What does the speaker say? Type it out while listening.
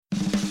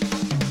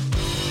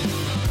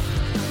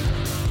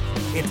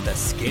It's the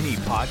Skinny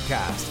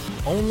Podcast,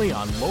 only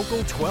on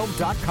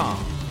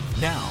Local12.com.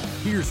 Now,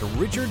 here's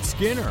Richard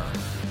Skinner.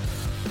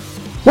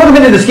 Welcome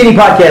into the Skinny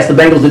Podcast, the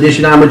Bengals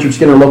edition. I'm Richard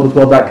Skinner,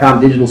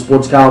 Local12.com digital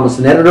sports columnist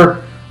and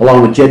editor,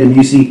 along with Jed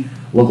DeMusi,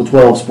 Local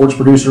 12 sports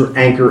producer,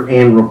 anchor,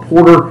 and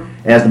reporter,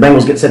 as the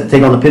Bengals get set to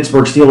take on the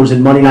Pittsburgh Steelers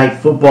in Monday Night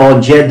Football.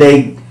 And Jed,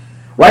 they,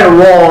 right or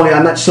wrong,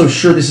 I'm not so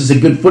sure this is a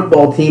good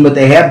football team, but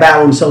they have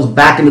battled themselves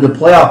back into the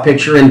playoff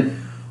picture. And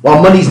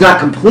while Monday's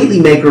not completely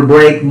make or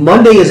break,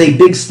 Monday is a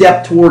big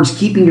step towards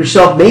keeping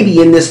yourself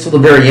maybe in this till the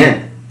very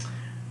end.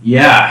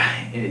 Yeah,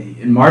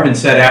 and Marvin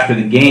said after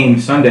the game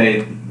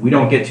Sunday, we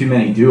don't get too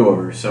many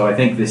do-overs, so I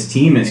think this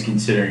team is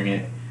considering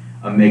it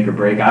a make or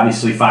break.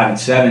 Obviously,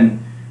 5-7,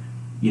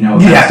 you know,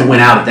 you'd have to win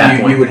out at that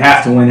point. You would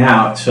have to win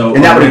out, so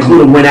and that would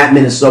include a win at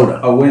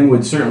Minnesota. A win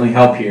would certainly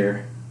help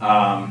here.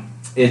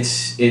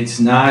 It's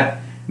not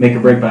make or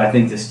break, but I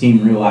think this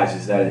team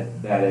realizes that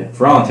it,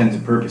 for all intents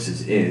and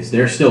purposes, is.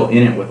 They're still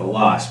in it with a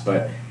loss,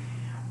 but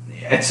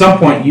at some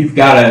point you've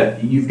got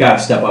to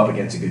step up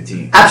against a good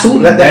team.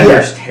 Absolutely,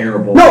 Denver's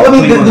terrible. No, I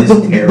mean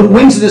the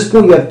wins at this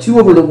point. You have two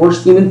over the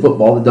worst team in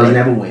football that doesn't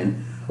have a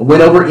win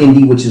over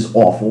Indy, which is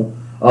awful,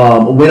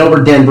 a win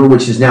over Denver,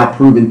 which is now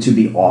proven to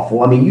be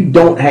awful. I mean, you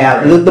don't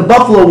have the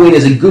Buffalo win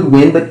is a good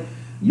win, but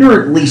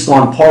you're at least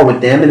on par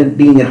with them, and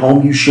being at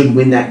home, you should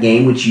win that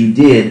game, which you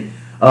did.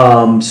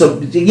 So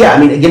yeah, I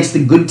mean, against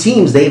the good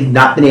teams, they've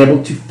not been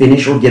able to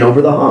finish or get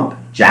over the hump.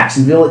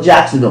 Jacksonville.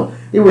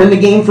 They were in the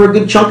game for a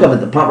good chunk of it.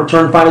 The punt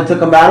return finally took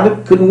them out of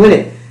it. Couldn't win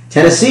it.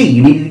 Tennessee,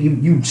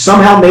 you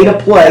somehow made a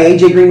play.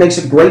 A.J. Green makes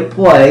a great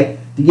play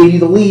to give you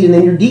the lead, and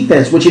then your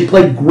defense, which had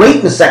played great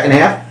in the second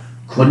half,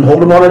 couldn't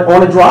hold them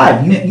on a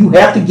drive. You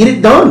have to get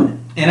it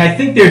done. And I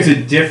think there's a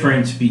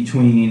difference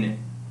between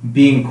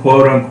being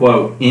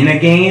quote-unquote in a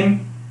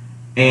game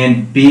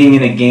and being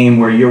in a game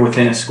where you're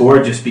within a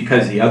score just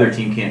because the other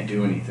team can't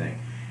do anything.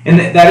 And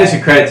that is a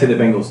credit to the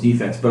Bengals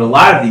defense. But a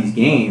lot of these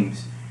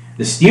games,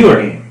 the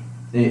Steeler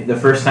game, the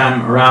first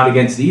time around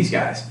against these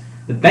guys,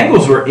 the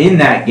Bengals were in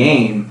that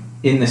game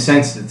in the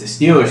sense that the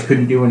Steelers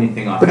couldn't do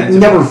anything offensively. But it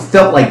never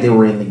felt like they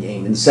were in the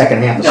game in the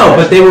second half. No,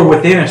 but they were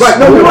within a score. Right,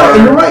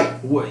 no, you're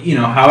right. You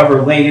know,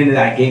 however late into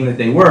that game that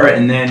they were,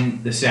 and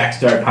then the sacks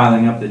started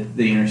piling up, the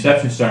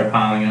interceptions started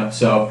piling up.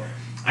 So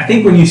I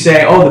think when you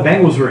say, "Oh, the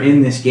Bengals were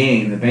in this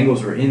game,"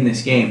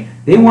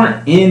 they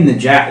weren't in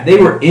they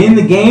were in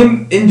the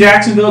game in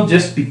Jacksonville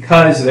just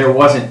because there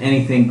wasn't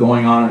anything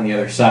going on the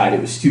other side.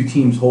 It was two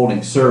teams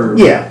holding serve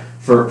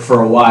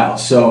for a while.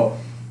 So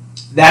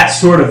that's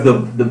sort of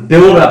the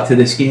build up to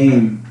this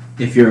game.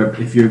 If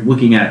you're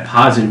looking at it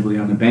positively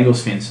on the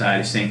Bengals fan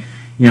side, is saying,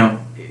 you know,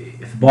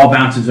 if the ball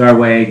bounces our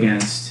way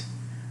against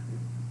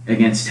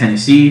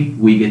Tennessee,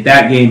 we get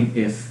that game.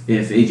 If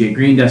A.J.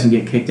 Green doesn't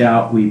get kicked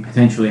out, we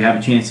potentially have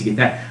a chance to get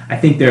that. I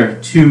think there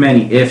are too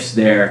many ifs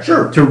there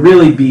to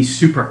really be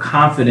super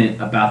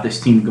confident about this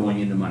team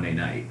going into Monday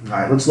night. All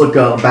right, let's look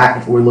back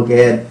before we look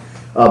ahead.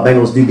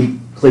 Bengals do beat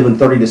Cleveland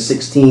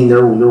 30-16.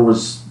 There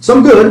was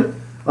some good.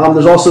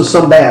 There's also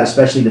some bad,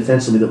 especially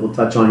defensively, that we'll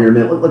touch on here in a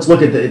minute. Let's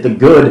look at the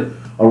good.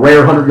 A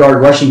rare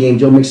 100-yard rushing game.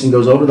 Joe Mixon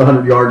goes over the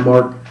 100-yard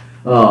mark.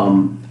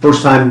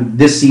 First time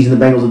this season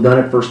the Bengals have done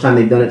it. First time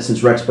they've done it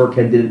since Rex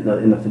Burkhead did it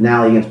in the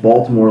finale against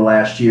Baltimore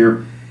last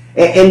year.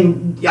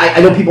 And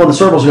I know people in the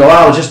circles go,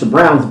 "Oh, it's just the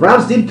Browns." The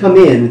Browns did come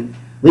in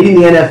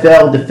leading the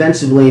NFL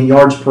defensively in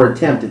yards per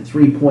attempt at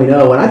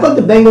 3.0. And I thought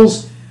the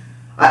Bengals,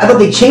 I thought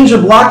they changed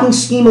their blocking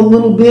scheme a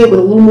little bit with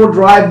a little more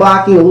drive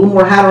blocking, a little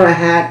more hat on a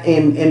hat,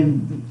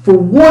 and for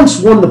once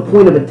won the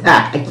point of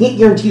attack. I can't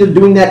guarantee they're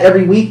doing that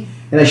every week,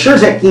 and I sure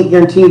as heck can't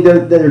guarantee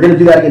that they're going to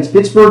do that against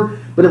Pittsburgh.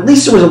 But at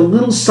least there was a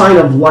little sign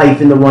of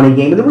life in the running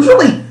game. And there was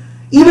really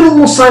even a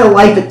little sign of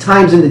life at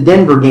times in the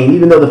Denver game,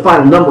 even though the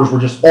final numbers were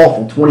just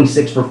awful,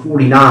 26 for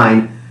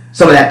 49.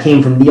 Some of that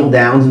came from kneel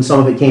downs and some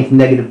of it came from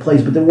negative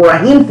plays. But there were a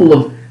handful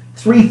of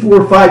 3,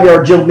 4,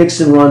 5-yard Joe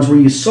Mixon runs where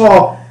you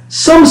saw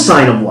some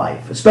sign of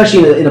life,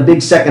 especially in a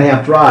big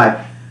second-half drive.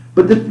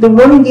 But the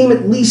running game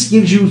at least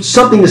gives you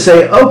something to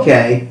say,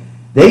 okay,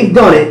 they've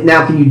done it,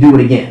 now can you do it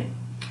again?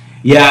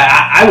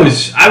 Yeah, I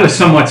was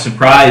somewhat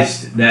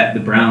surprised that the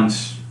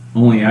Browns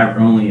only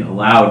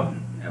allowed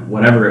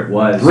whatever it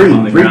was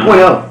on the ground.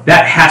 3.0.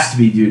 That has to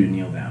be due to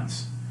kneel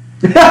downs.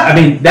 I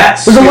mean,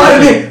 there's a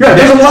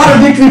lot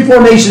of victory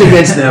formation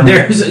against them.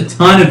 There's a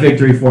ton of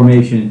victory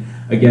formation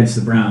against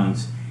the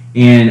Browns,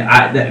 and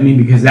I mean,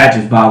 because that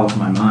just boggles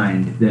my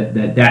mind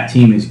that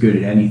team is good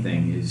at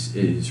anything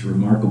is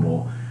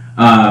remarkable.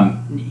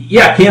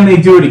 Can they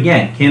do it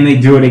again? Can they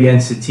do it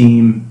against a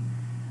team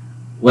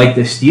like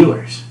the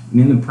Steelers? I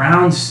mean,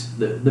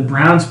 the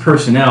Browns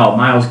personnel,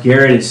 Myles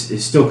Garrett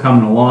is still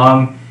coming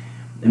along.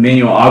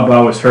 Emmanuel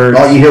Ogbah was hurt.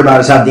 All you hear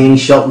about is how Danny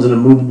Shelton's an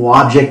immovable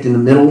object in the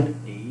middle.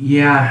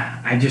 Yeah,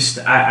 I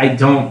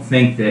don't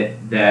think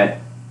that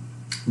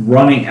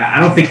running. I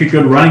don't think a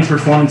good running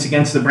performance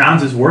against the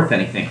Browns is worth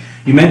anything.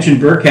 You mentioned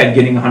Burkhead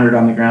getting 100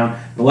 on the ground.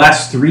 The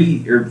last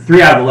three out of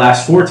the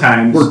last 4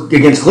 times were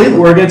against Cleveland.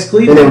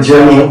 And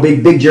they were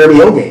big Jeremy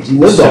Hill games. He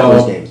lived off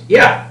those games.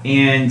 Yeah,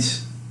 and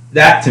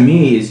that to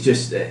me is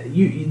just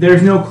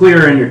there's no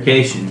clearer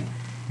indication,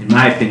 in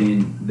my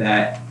opinion,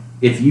 that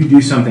if you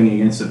do something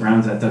against the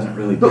Browns, that doesn't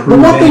really prove the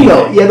one thing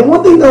anything. the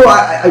one thing though,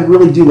 I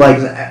really do like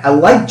is I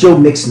like Joe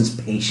Mixon's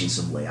patience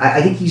of late.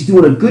 I think he's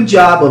doing a good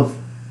job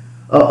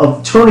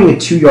of turning a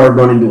 2-yard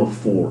run into a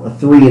 4, a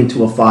 3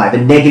 into a 5, a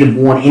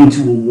 -1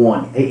 into a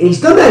 1. And he's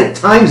done that at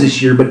times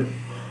this year, but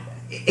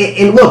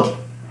and look,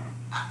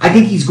 I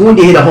think he's going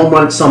to hit a home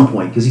run at some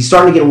point because he's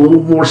starting to get a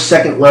little more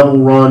second-level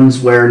runs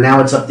where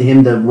now it's up to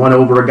him to run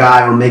over a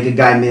guy or make a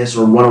guy miss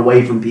or run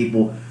away from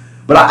people.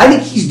 But I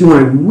think he's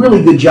doing a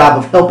really good job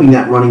of helping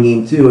that running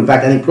game too. In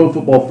fact, I think Pro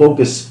Football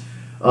Focus,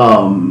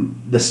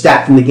 the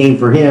stat from the game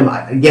for him,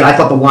 again, I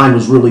thought the line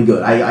was really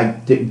good. I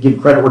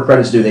give credit where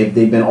credit's due.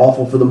 They've been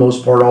awful for the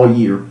most part all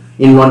year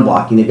in run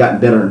blocking. They've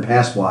gotten better in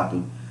pass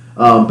blocking.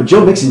 But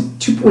Joe Mixon,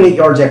 2.8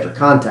 yards after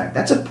contact,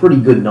 that's a pretty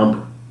good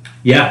number.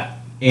 Yeah,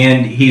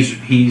 and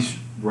he's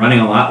running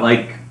a lot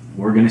like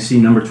we're going to see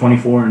number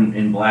 24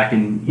 in black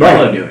and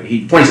yellow do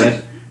it.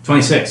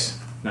 26,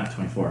 not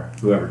 24.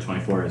 Whoever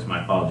 24 is,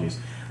 my apologies.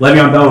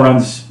 Le'Veon Bell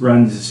runs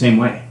the same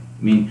way.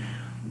 I mean,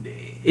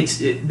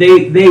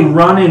 they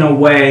run in a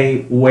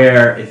way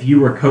where if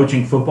you were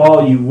coaching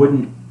football, you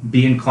wouldn't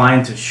be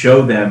inclined to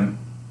show them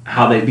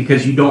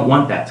because you don't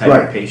want that type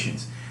of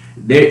patience.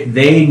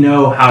 They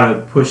know how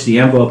to push the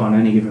envelope on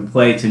any given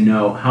play to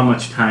know how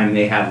much time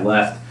they have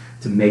left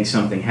to make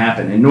something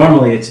happen. And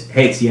normally it's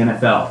the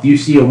NFL. If you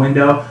see a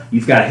window,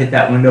 you've got to hit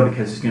that window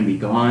because it's going to be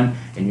gone,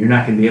 and you're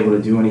not going to be able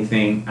to do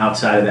anything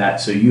outside of that.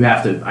 So you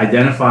have to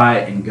identify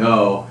and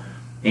go.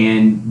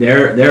 And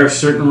there are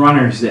certain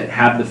runners that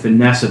have the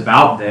finesse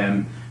about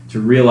them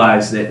to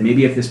realize that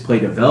maybe if this play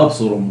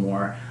develops a little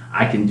more,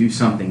 I can do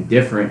something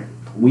different.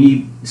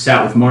 We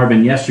sat with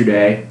Marvin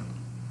yesterday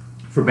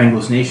for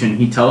Bengals Nation.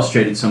 He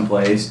illustrated some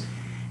plays,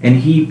 and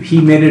he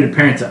made it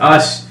apparent to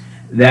us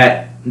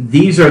that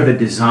these are the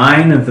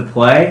design of the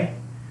play,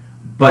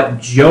 but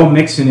Joe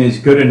Mixon is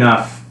good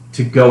enough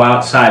to go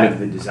outside of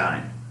the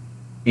design.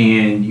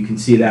 And you can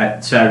see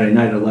that Saturday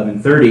night at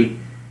 11:30.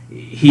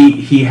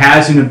 He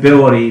has an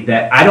ability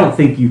that I don't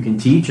think you can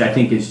teach. I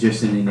think it's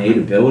just an innate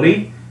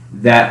ability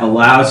that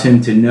allows him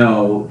to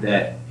know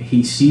that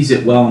he sees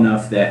it well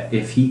enough that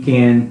if he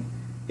can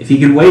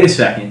wait a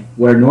second,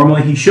 where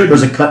normally he should,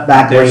 there's a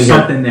cutback lane. There's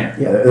something there.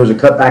 Yeah, there's a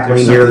cutback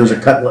lane here. There's a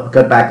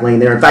cutback lane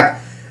there. In fact,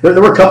 there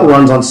were a couple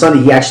runs on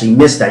Sunday he actually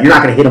missed that. You're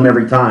not going to hit him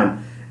every time.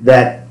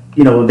 That,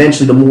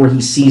 eventually the more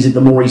he sees it, the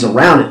more he's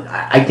around it.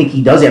 I think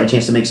he does have a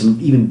chance to make some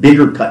even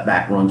bigger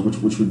cutback runs,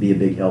 which would be a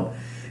big help.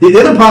 The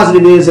other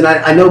positive is, and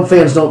I know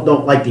fans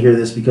don't like to hear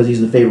this because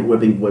he's the favorite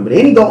whipping boy, but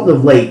Andy Dalton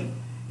of late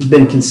has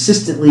been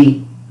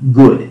consistently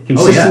good,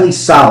 consistently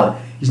solid.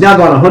 He's now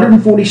gone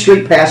 140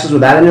 straight passes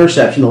without an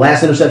interception. The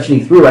last interception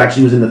he threw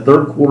actually was in the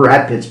third quarter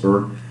at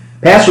Pittsburgh.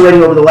 Passer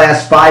rating over the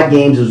last 5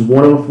 games is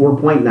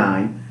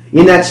 104.9.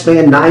 In that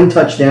span, 9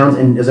 touchdowns,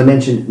 and as I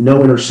mentioned,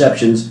 no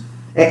interceptions.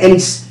 And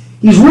he's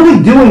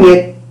really doing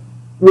it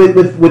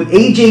with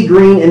A.J.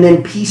 Green and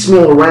then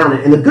piecemeal around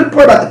it. And the good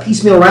part about the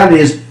piecemeal around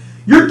it is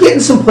you're getting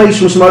some plays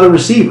from some other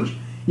receivers.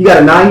 You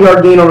got a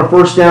 9-yard gain on a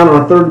first down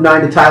on a 3rd and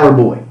 9 to Tyler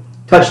Boyd.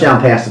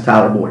 Touchdown pass to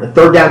Tyler Boyd. A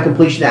 3rd down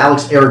completion to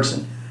Alex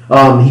Erickson.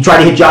 He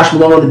tried to hit Josh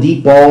Malone on the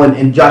deep ball,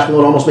 and Josh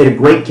Malone almost made a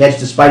great catch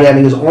despite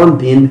having his arm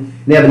pinned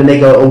and having to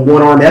make a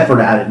one-arm effort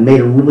at it and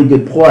made a really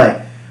good play.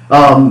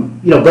 Brandon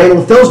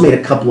LaFell's made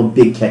a couple of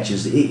big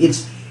catches.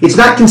 It's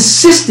not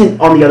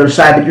consistent on the other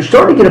side, but you're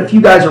starting to get a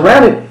few guys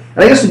around it.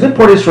 And I guess the good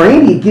part is for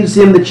Andy, it gives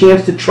him the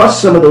chance to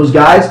trust some of those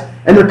guys,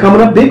 and they're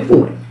coming up big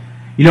for him.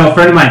 A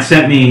friend of mine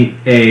sent me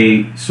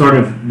a sort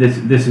of this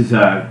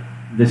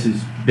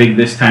is big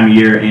this time of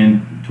year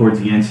and towards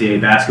the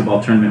NCAA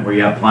basketball tournament where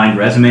you have blind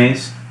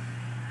resumes.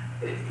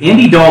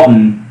 Andy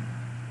Dalton,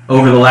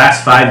 over the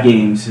last 5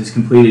 games, has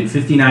completed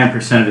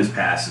 59% of his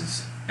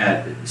passes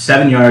at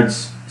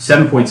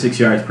 7.6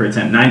 yards per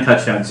attempt, 9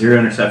 touchdowns,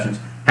 0 interceptions,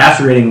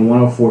 passer rating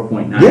of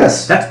 104.9.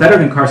 Yes. That's better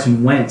than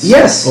Carson Wentz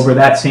over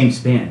that same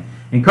span.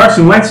 And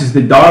Carson Wentz is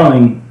the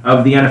darling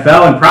of the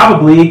NFL and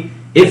probably,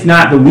 if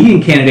not the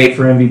leading candidate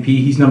for MVP,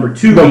 he's number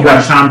 2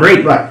 behind Tom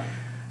Brady. Right.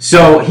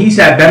 So he's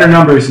had better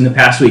numbers in the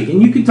past week.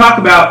 And you can talk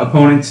about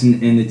opponents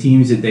and the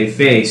teams that they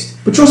faced.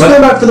 But you're talking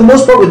about, for the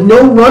most part, with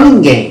no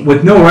running game.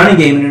 With no running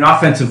game and an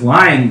offensive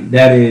line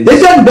that is...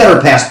 They've gotten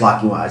better pass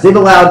blocking-wise. They've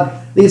allowed,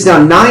 I think it's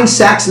now 9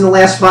 sacks in the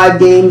last 5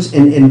 games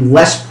and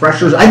less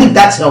pressures. I think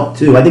that's helped,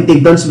 too. I think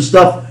they've done some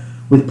stuff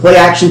with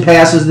play-action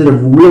passes that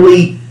have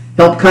really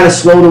helped kind of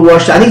slow the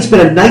rush. I think it's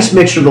been a nice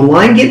mixture of the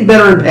line getting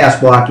better in pass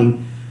blocking,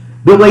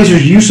 Bill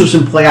Lazor's use of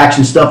some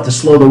play-action stuff to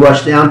slow the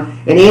rush down,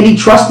 and Andy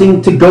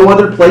trusting to go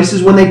other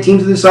places when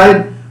teams have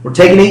decided we're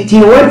taking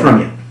 18 away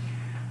from you.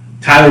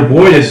 Tyler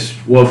Boyd has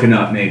woken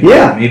up, maybe.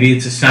 Yeah. Maybe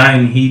it's a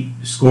sign he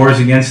scores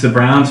against the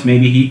Browns.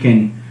 Maybe he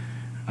can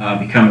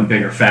become a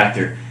bigger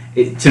factor.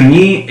 To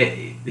me,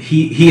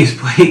 he's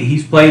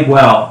played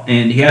well,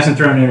 and he hasn't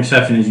thrown an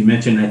interception, as you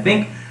mentioned. I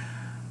think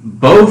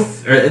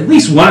both, or at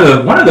least one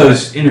of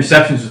those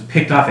interceptions was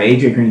picked off of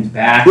A.J. Green's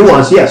back. It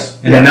was,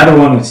 yes. And another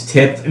one was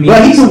tipped. I mean,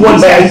 well, he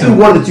threw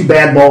one of the two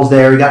bad balls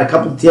there. He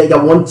got he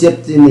got one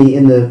tipped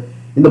in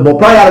the ball.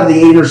 Probably out of the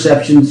 8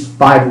 interceptions,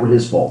 5 were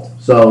his fault.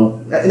 So,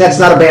 and that's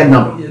not a bad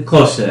number.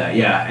 Close to that,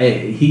 yeah.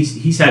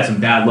 He's had some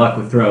bad luck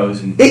with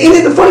throws. And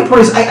the funny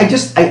part is, I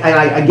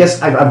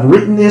guess I've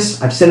written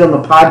this. I've said it on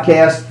the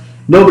podcast.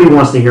 Nobody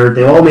wants to hear it.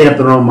 They all made up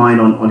their own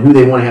mind on who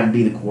they want to have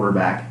be the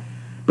quarterback.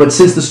 But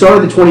since the start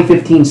of the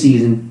 2015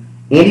 season,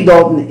 Andy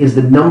Dalton is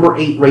the number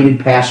 8 rated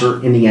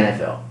passer in the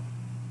NFL.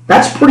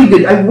 That's pretty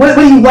good.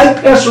 Whether you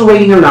like passer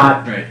rating or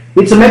not, right.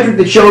 It's a metric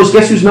that shows,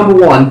 guess who's number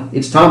 1?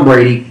 It's Tom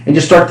Brady. And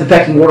just start the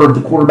pecking order of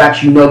the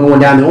quarterbacks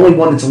going down. The only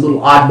one that's a little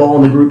oddball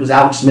in the group is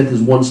Alex Smith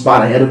is 1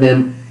 spot ahead of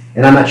him.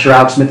 And I'm not sure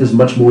Alex Smith is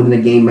much more than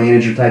a game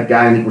manager type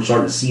guy. I think we're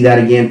starting to see that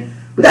again.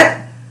 But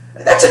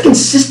that's a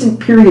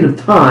consistent period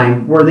of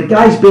time where the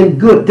guy's been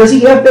good. Does he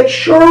have that?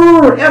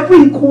 Sure,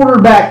 every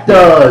quarterback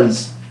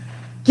does.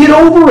 Get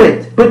over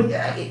it. But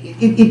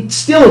it's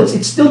still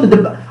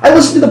the. I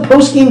listened to the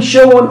post-game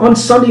show on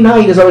Sunday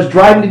night as I was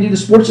driving to do the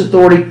Sports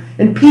Authority,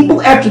 and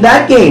people after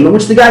that game, in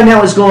which the guy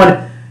now has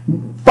gone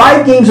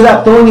 5 games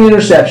without throwing an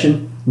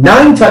interception,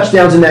 9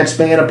 touchdowns in that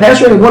span, a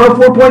passer rating of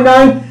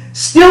 104.9,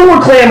 still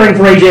were clamoring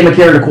for A.J.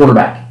 McCarron to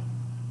quarterback.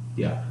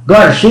 Yeah.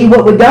 Gotta see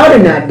what we got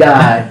in that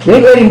guy.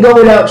 Can't let him go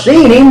without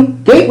seeing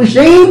him. Can't we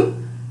see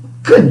him?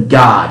 Good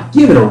God,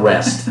 give it a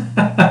rest.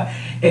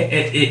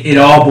 It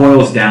all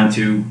boils down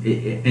to,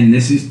 and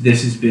this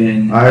has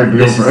been. I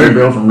heard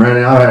Bill from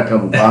Randy. I had a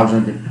couple of pops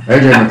thinking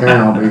A.J.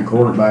 McCarron will be a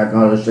quarterback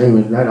on this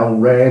team. That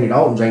old Randy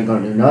Dalton ain't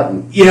gonna do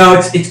nothing. You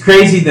know, it's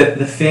crazy that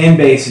the fan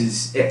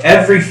bases.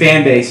 Every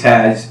fan base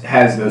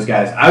has those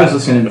guys. I was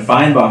listening to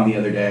Feinbaum the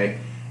other day,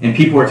 and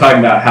people were talking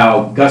about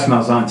how Gus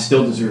Malzahn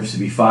still deserves to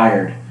be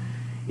fired.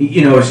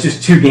 You know, it's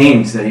just 2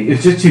 games that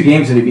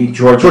he beat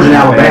Georgia and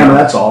Alabama.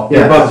 That's all.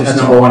 They're both just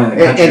number 1 in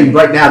the country. And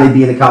right now they'd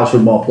be in the college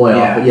football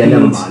playoff. Yeah, but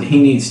never mind.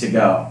 He needs to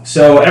go.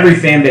 So every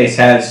fan base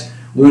has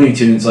Looney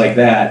Tunes like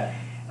that.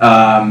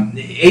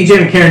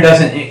 A.J. McCarron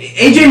doesn't.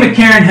 A.J.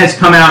 McCarron has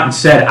come out and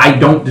said, "I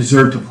don't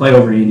deserve to play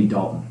over Andy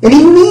Dalton," and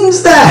he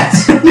means that.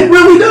 He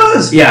really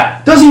does.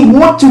 Yeah. Does he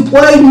want to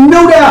play?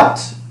 No doubt.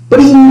 But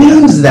he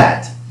means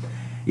that.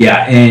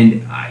 Yeah,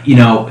 and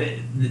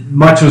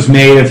much was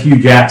made of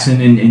Hugh Jackson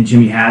and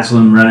Jimmy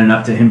Haslam running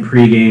up to him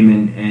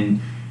pregame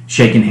and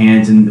shaking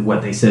hands, and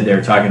what they said they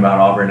were talking about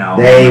Auburn,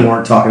 Alabama. They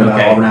weren't talking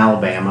about Auburn,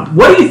 Alabama.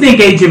 What do you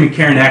think A.J.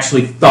 McCarron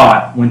actually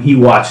thought when he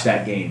watched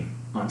that game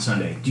on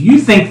Sunday? Do you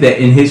think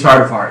that in his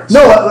heart of hearts?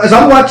 No, as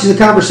I'm watching the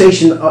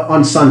conversation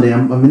on Sunday,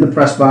 I'm in the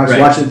press box,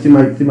 watching it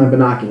through my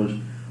binoculars.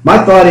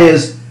 My thought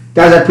is,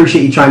 guys, I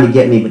appreciate you trying to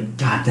get me, but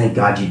God, thank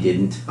God you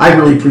didn't. I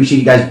really appreciate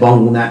you guys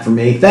bungling that for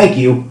me. Thank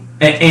you.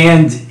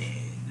 And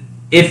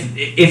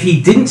if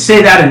he didn't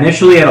say that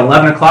initially at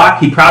 11 o'clock,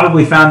 he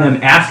probably found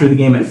them after the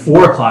game at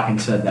 4 o'clock and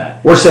said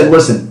that. Or said,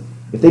 listen,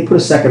 if they put a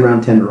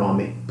second-round tender on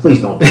me, please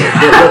don't do it.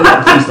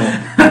 Please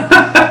don't.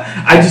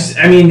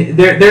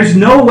 There's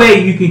no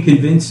way you can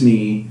convince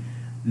me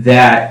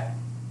that,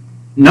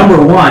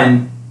 number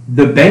 1,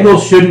 the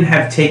Bengals shouldn't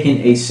have taken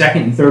a 2nd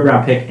and 3rd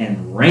round pick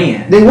and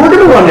ran. They were going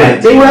to run with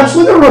it. They were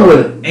absolutely going to run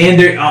with it.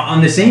 And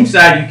on the same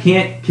side, you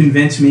can't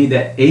convince me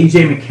that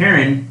A.J.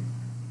 McCarron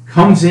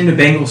comes into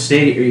Bengals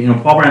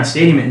Stadium, Paul Brown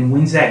Stadium, and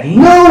wins that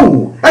game.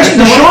 No,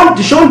 actually,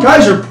 DeShone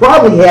Kaiser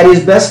probably had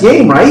his best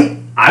game, right?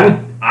 I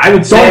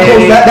would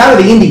say that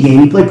was the Indy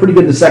game. He played pretty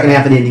good in the second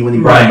half of the Indy when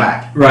he brought him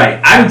back. Right.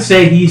 I would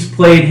say he's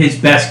played his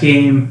best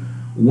game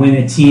when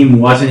a team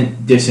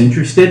wasn't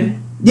disinterested.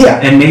 Yeah.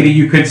 And maybe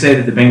you could say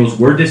that the Bengals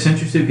were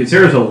disinterested because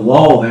there was a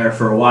lull there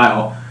for a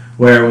while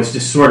where it was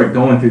just sort of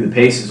going through the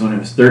paces when it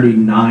was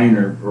 39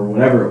 or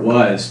whatever it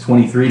was,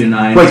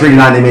 23-9.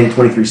 23-9, they made it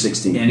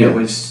 23-16. And it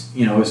was,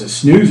 it was a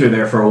snoozer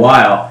there for a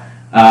while.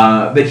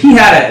 But he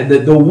had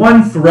the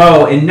one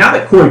throw, and now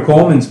that Corey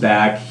Coleman's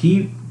back,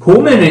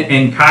 Coleman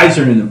and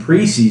Kaiser in the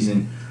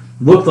preseason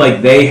looked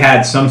like they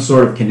had some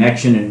sort of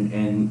connection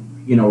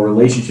and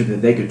relationship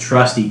that they could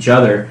trust each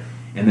other.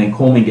 And then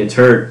Coleman gets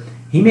hurt.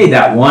 He made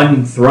that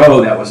one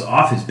throw that was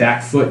off his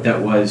back foot.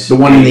 That was the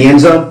one in the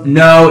end zone.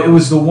 No, it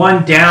was the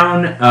one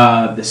down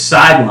the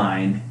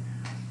sideline.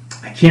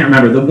 I can't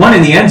remember the one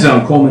in the end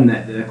zone.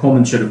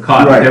 Coleman should have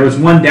caught. Right. There was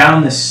one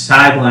down the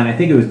sideline. I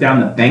think it was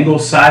down the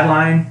Bengals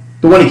sideline.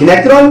 The one he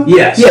connected on?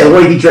 Yes. Yeah, the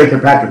one he beat Drake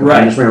Kirkpatrick.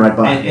 Right. Just ran right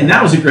by. And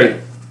that was a great throw.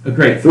 It was a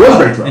great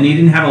throw. And he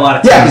didn't have a lot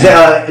of time. Yeah, because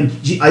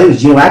I think it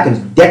was Geno Atkins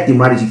decked him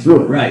right as he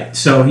threw it. Right.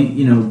 So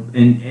he,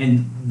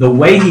 and the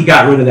way he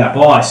got rid of that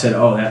ball, I said,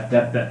 oh,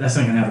 that's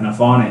not going to have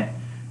enough on it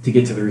to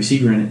get to the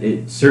receiver, and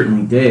it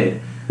certainly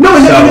did. No,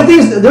 and the thing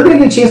is, they're going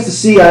to get a chance to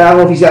see. I don't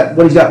know if he's got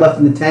what he's got left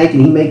in the tank,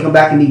 and he may come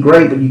back and be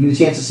great. But you get a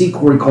chance to see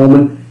Corey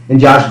Coleman and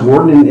Josh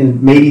Gordon,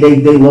 and maybe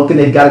they look and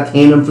they've got a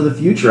tandem for the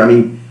future. I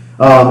mean,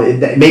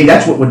 maybe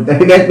that's what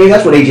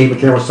A.J.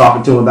 McCarron was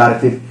talking to him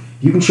about. If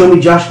you can show me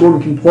Josh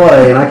Gordon can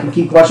play, and I can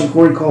keep watching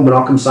Corey Coleman,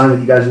 I'll come sign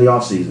with you guys in the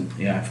offseason.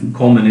 Yeah, if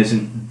Coleman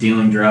isn't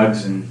dealing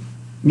drugs and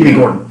give me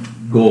Gordon.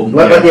 Golden.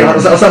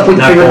 Let's not point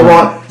the finger at the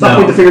wrong. Let's not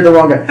point the finger at the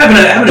wrong guy.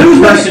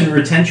 Having a person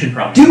retention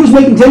problem. Dude was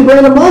making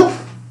 $10,000 a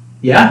month.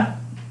 Yeah.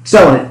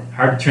 Selling it.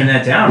 Hard to turn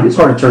that down. It is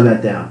hard to turn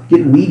that down.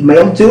 Getting weed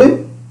mailed to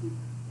him.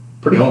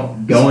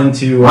 Going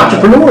to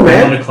entrepreneur,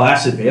 man. Going to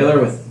class at Baylor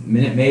with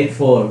Minute Maid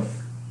full of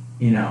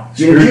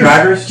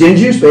screwdrivers. Gin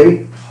juice,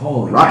 baby.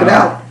 Holy rock God. it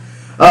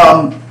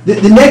out.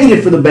 The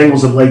negative for the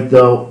Bengals of late,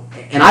 though,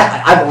 and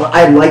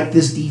I like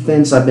this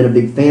defense. I've been a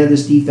big fan of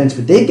this defense,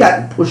 but they've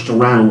gotten pushed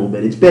around a little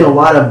bit. It's been a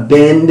lot of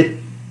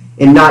bend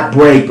and not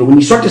break. But when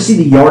you start to see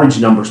the yardage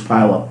numbers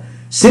pile up,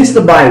 since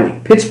the bye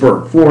week,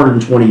 Pittsburgh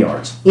 420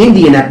 yards,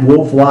 Indy in that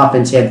woeful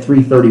offense had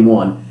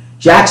 331,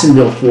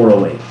 Jacksonville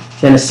 408,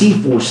 Tennessee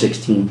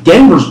 416,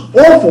 Denver's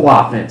awful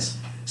offense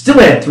still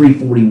had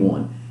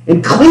 341,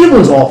 and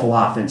Cleveland's awful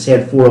offense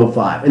had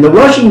 405, and the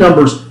rushing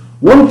numbers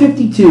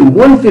 152,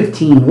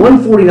 115,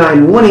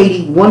 149,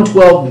 180,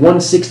 112,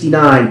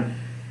 169.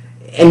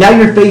 And now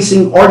you're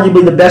facing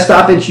arguably the best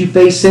offense you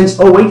faced since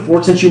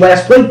you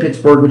last played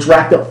Pittsburgh, which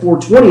racked up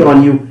 420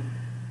 on you.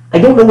 I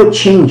don't know what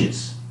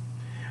changes.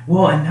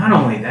 Well, and not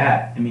only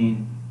that, I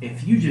mean,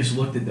 if you just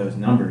looked at those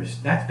numbers,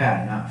 that's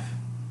bad enough.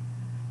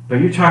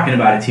 But you're talking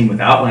about a team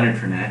without Leonard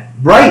Fournette,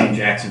 right? In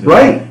Jacksonville,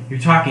 right? You're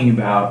talking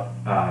about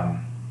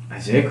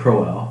Isaiah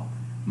Crowell,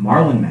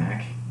 Marlon Mack.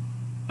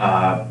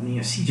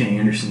 C.J.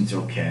 Anderson's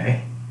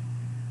okay,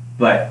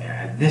 but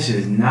this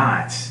is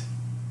not.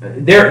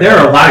 There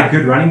are a lot of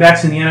good running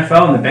backs in the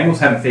NFL, and the Bengals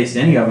haven't faced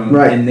any of them,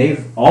 right. And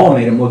they've all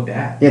made them look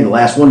bad. Yeah, the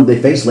last one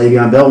they faced,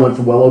 Le'Veon Bell, went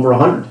for well over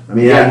 100. I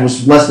mean, it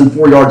was less than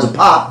 4 yards a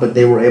pop, but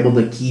they were able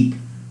to keep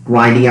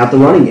grinding out the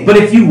running game. But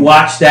if you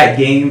watch that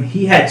game,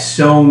 he had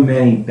so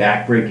many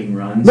back-breaking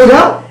runs. No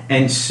doubt.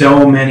 And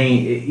so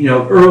many,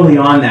 early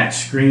on that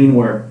screen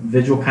where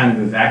Vigil kind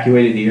of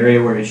evacuated the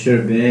area where it should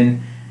have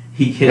been.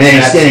 He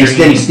hits that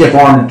screen,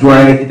 stiff-armed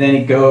Dre. Then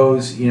he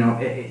goes,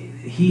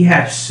 he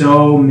had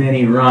so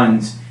many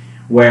runs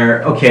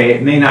where, okay,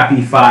 it may not be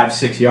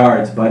 5-6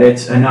 yards, but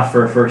it's enough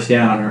for a first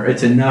down, or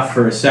it's enough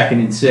for a 2nd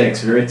and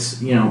 6, or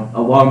it's,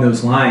 along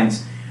those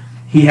lines.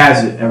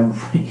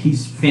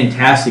 He's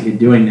fantastic at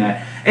doing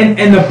that.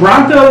 And the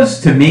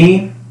Broncos, to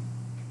me,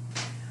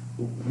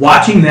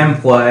 watching them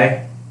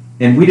play,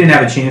 and we didn't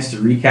have a chance to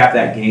recap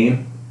that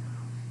game,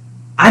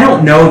 I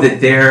don't know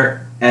that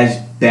they're as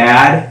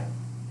bad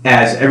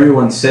as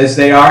everyone says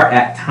they are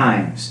at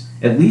times.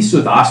 At least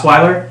with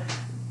Osweiler,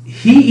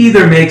 he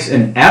either makes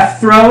an F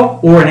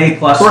throw or an A+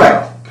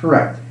 throw.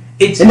 Correct.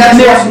 There's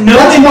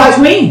no in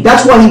between.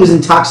 That's why he was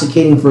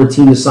intoxicating for a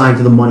team to sign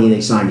for the money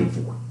they signed him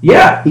for.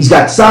 Yeah. He's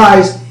got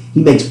size,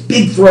 he makes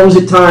big throws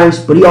at times,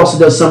 but he also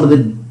does some of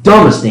the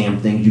dumbest damn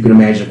things you can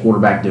imagine a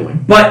quarterback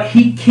doing. But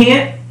he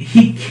can't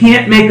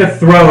make a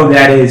throw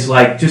that is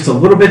like just a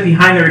little bit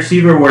behind the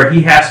receiver where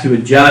he has to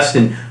adjust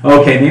and,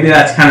 okay, maybe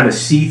that's kind of a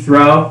C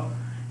throw.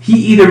 He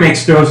either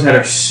makes throws that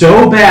are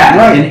so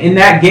bad, and in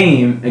that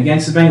game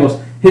against the Bengals,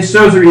 his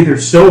throws are either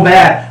so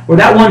bad, or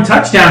that one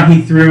touchdown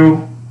he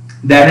threw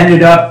that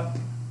ended up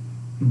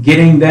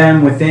getting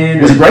them within.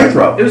 It was a great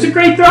throw. It was a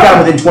great throw. Yeah,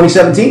 within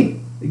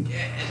 2017.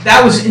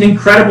 That was an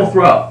incredible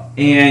throw,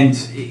 and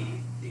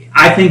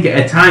I think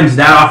at times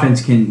that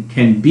offense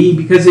can be,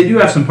 because they do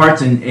have some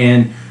parts,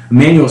 and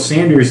Emmanuel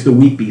Sanders the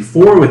week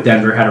before with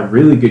Denver had a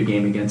really good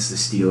game against the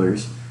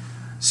Steelers.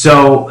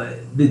 So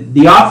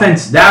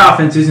that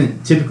offense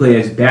isn't typically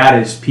as bad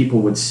as people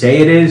would say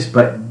it is,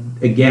 but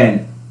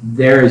again,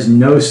 there is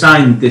no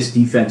sign that this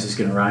defense is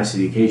going to rise to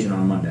the occasion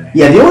on Monday.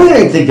 Yeah, the only thing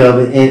I can think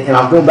of, and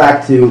I'll go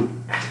back to,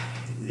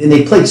 and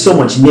they played so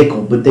much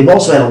nickel, but they've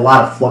also had a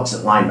lot of flux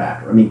at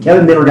linebacker. I mean,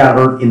 Kevin Miller got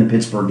hurt in the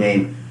Pittsburgh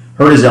game,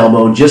 hurt his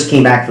elbow, just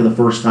came back for the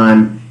first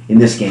time in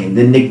this game.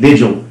 Then Nick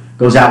Vigil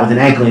goes out with an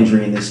ankle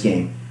injury in this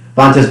game.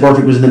 Vontaze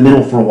Burfict was in the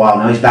middle for a while.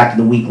 Now he's back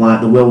to the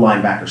will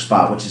linebacker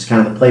spot, which is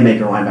kind of the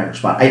playmaker linebacker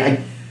spot.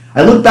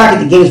 I look back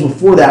at the games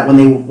before that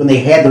when they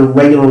had their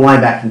regular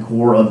linebacking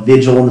core of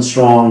Vigil in the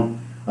strong,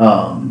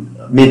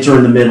 Minter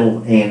in the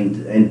middle,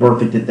 and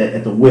Burfict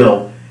at the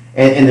will.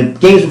 And the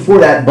games before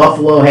that,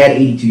 Buffalo had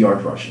 82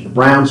 yards rushing. The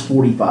Browns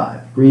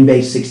 45. Green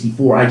Bay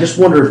 64. I just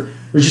wonder if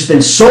there's just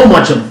been so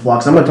much of a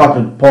flux. I'm going to talk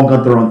to Paul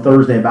Gunther on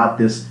Thursday about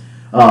this,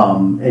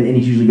 and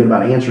he's usually good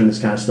about answering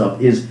this kind of stuff,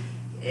 is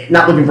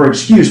not looking for an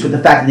excuse, but the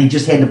fact that they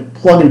just had to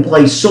plug and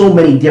play so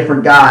many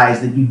different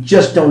guys that you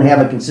just don't have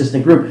a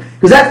consistent group.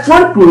 Because that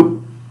front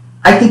group,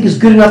 I think, is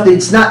good enough that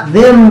it's not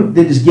them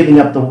that is giving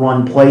up the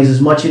run plays as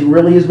much as it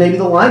really is maybe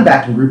the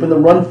linebacking group and the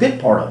run fit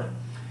part of it.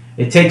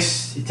 It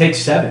takes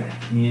seven.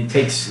 I mean,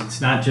 it's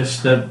not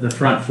just the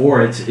front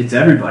four. It's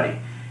everybody,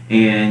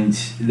 and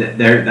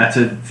that's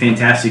a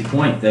fantastic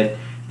point that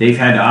they've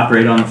had to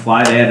operate on the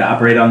fly. They had to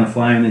operate on the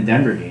fly in the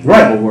Denver game.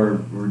 Right, people were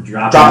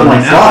dropping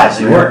like flies.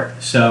 They were.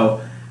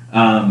 So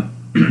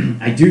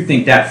I do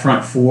think that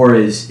front four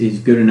is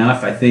good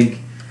enough. I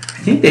think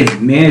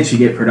they've managed to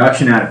get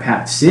production out of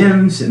Pat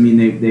Sims. I mean,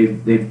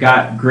 they've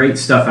got great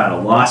stuff out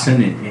of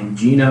Lawson, and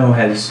Gino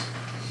has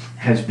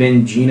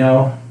been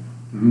Gino.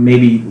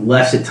 Maybe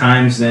less at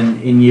times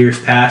than in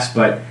years past,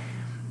 but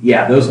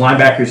yeah, those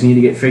linebackers need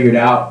to get figured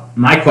out.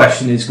 My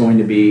question is going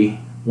to be,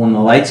 when the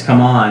lights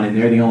come on and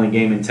they're the only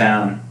game in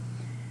town,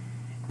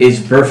 is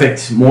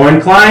Perfect more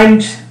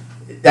inclined?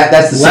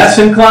 That's the less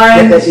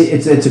inclined?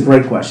 It's a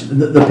great question.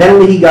 The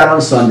penalty he got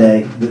on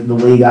Sunday, the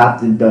league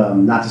opted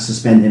not to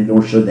suspend him,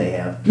 nor should they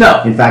have.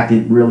 No. In fact,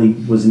 it really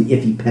was an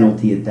iffy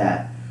penalty at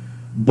that.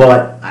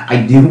 But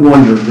I do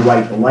wonder, you're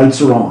right, the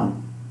lights are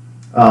on.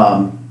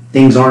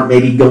 Things aren't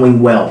maybe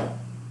going well.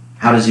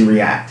 How does he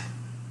react?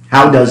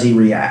 I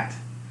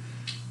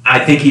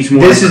think he's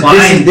more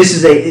inclined.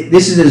 This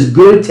is as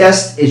good a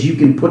test as you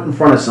can put in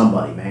front of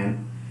somebody, man.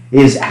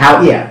 Is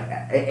how,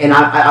 and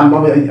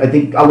I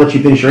think I'll let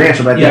you finish your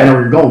answer, but I think I know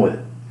where you're going with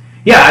it.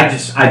 Yeah,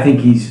 I think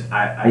he's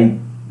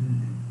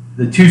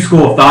the two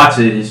school of thoughts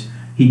is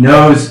he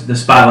knows the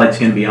spotlight's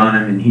going to be on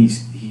him, and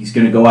he's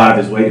going to go out of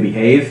his way to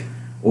behave,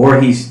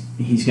 or he's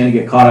going to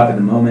get caught up in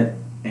the moment,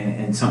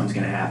 and something's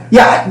going to happen.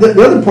 Yeah,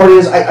 the other part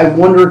is I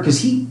wonder,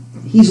 because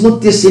he's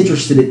looked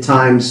disinterested at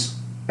times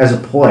as a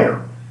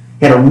player.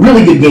 Had a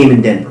really good game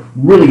in Denver.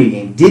 Really good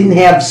game. Didn't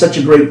have such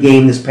a great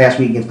game this past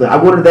week against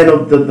Cleveland. I wonder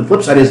then the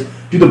flip side is,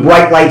 do the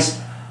bright lights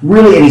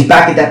really, and he's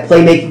back at that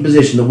playmaking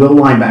position, the will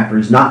linebacker.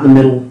 He's not in the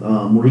middle,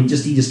 where he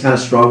just kind of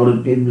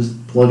struggled and was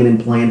plugging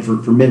and playing for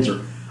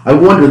Minzer. I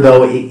wonder,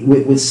 though,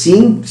 with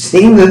seeing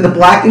the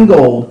black and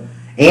gold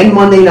and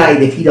Monday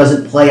night, if he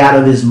doesn't play out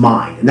of his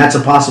mind. And that's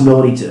a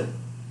possibility, too.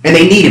 And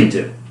they need him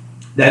to.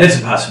 That is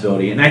a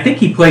possibility. And I think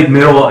he played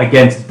middle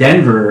against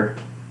Denver,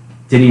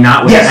 did he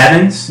not, with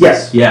Evans?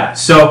 Yes. Yeah.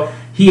 So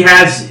he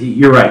has,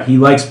 you're right, he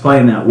likes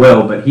playing that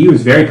will, but he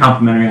was very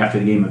complimentary after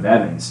the game of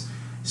Evans,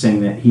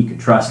 saying that he could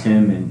trust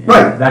him, and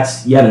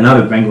that's yet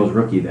another Bengals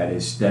rookie that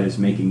is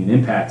making an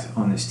impact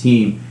on this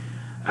team.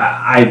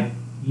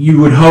 You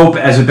would hope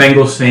as a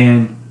Bengals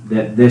fan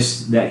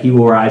that he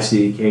will rise to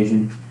the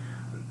occasion.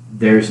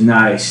 There's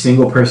not a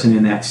single person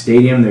in that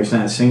stadium, there's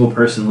not a single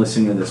person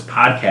listening to this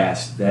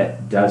podcast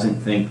that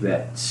doesn't think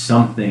that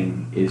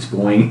something is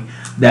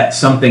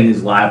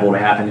liable to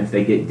happen if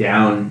they get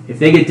down. If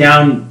they get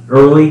down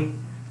early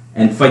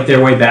and fight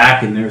their way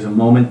back, and there's a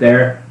moment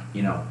there,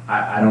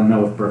 I don't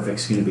know if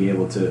Perfect's going to be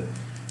able to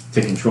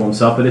control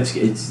himself, but it's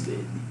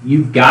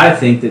you've got to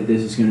think that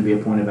this is going to be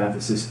a point of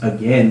emphasis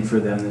again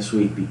for them this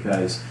week,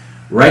 because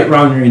right,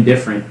 wrong, or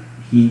indifferent,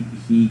 he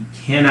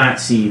cannot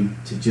seem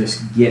to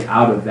just get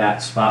out of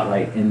that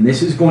spotlight, and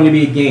this is going to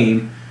be a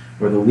game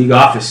where the league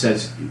office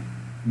says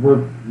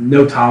we're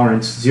no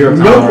tolerance, zero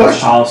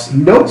tolerance policy.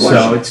 No question.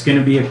 So it's going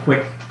to be a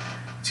quick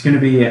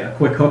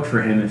hook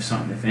for him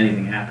if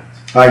anything happens.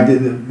 All right,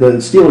 the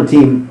Steeler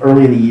team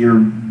early in the year,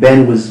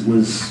 Ben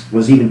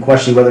was even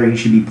questioning whether he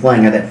should be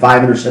playing. Had that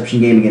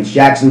 5-interception game against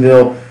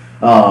Jacksonville.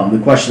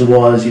 The question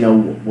was,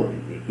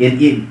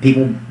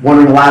 people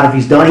wondering aloud if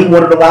he's done. He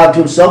wondered aloud to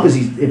himself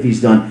if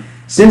he's done.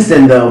 Since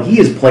then, though, he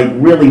has played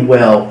really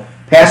well.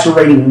 Passer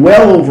rating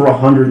well over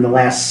 100 in the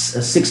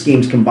last 6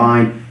 games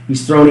combined.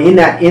 He's thrown in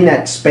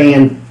that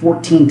span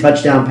 14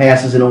 touchdown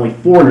passes and only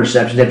 4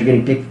 interceptions after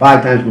getting picked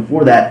 5 times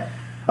before that.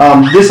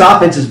 This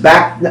offense is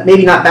back,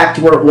 maybe not back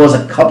to where it was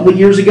a couple of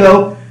years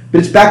ago, but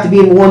it's back to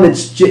being one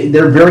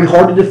they're very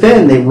hard to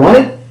defend. They run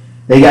it.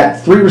 They got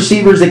 3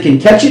 receivers that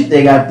can catch it.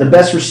 They got the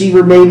best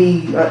receiver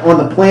maybe on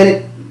the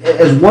planet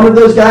as one of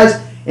those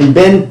guys, and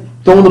Ben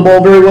throwing the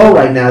ball very well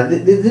right now.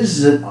 This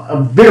is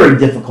a very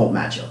difficult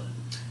matchup.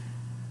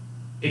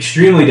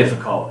 Extremely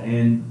difficult,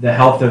 and the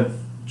health of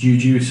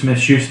Juju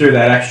Smith-Schuster,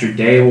 that extra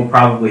day will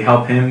probably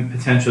help him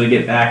potentially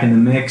get back in the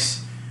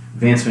mix.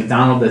 Vance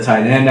McDonald, the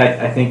tight end,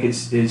 I think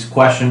is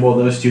questionable.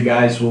 Those 2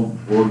 guys will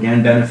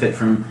again benefit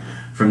from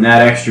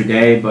that extra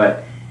day,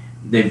 but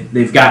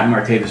they've gotten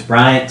Martavis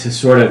Bryant to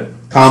sort of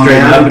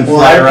straighten up and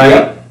fly right.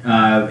 Yep.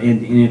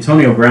 And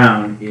Antonio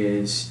Brown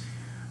is,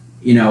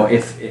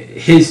 if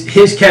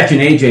his catch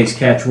and AJ's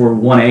catch were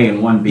 1A and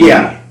 1B.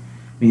 Yeah.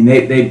 I mean,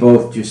 they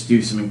both just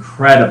do some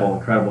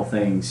incredible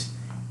things.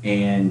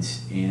 And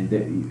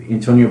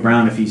Antonio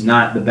Brown, if he's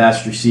not the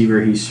best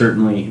receiver, he's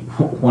certainly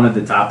one of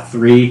the top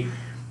 3.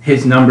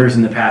 His numbers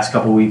in the past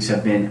couple weeks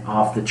have been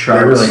off the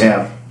charts. They really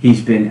have.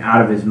 He's been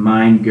out of his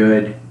mind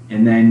good.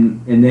 And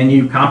then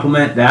you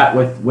complement that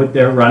with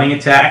their running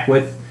attack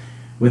with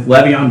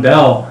Le'Veon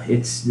Bell.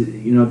 It's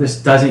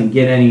this doesn't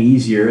get any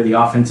easier. The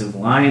offensive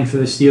line for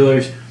the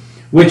Steelers,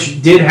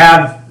 which did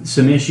have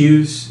some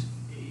issues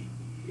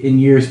in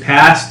years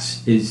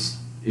past, is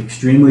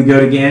extremely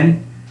good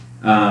again.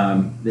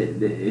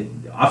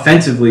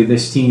 Offensively,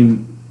 this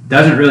team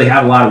doesn't really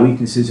have a lot of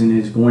weaknesses and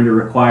is going to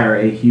require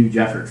a huge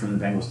effort from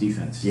the Bengals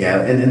defense. Yeah,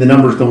 and the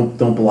numbers don't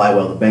belie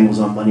well. The Bengals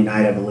on Monday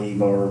night, I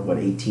believe, are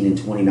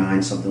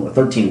 18-29, something,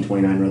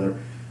 13-29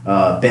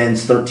 rather.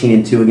 Ben's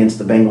 13-2 against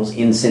the Bengals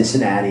in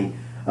Cincinnati.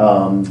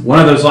 One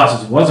of those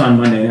losses was on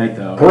Monday night,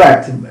 though.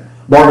 Correct.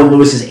 Marvin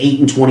Lewis is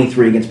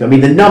 8-23 against Ben. I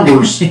mean, the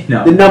numbers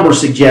the numbers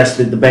suggest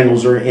that the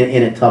Bengals are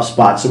in a tough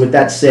spot. So with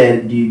that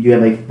said, do you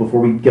have before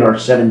we get our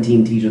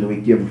 17 teaser of the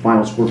week, do you have a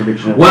final score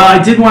prediction? Well,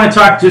 I did want to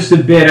talk just a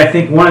bit. I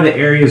think one of the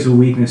areas of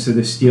weakness of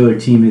the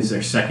Steeler team is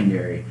their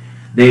secondary.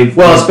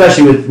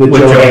 Especially with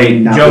Joe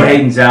Hayden. Joe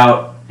Hayden's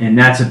out, and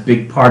that's a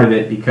big part of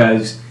it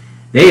because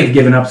they have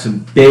given up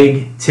some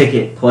big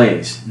ticket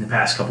plays in the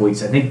past couple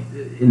weeks. I think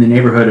in the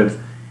neighborhood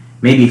of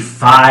maybe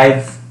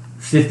 5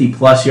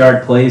 50-plus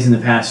yard plays in the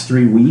past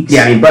 3 weeks.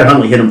 Yeah, I mean, Brett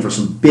Hundley hit him for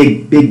some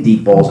big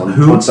deep balls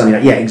on Sunday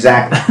night. Yeah,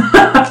 exactly.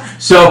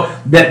 So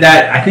that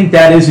I think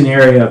that is an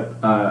area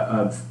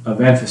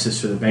of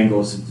emphasis for the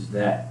Bengals, is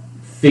that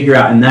figure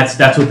out, and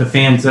that's what the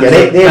fans,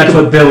 that's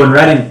what Bill and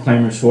Redding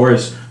clamors for,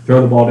 is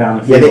throw the ball down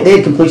the field. Yeah, they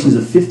had completions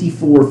of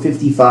 54,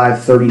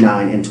 55,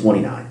 39, and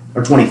 29.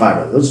 Or 25,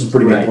 rather. Those are some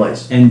pretty big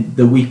plays. And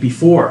the week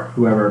before,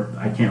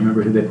 I can't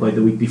remember who they played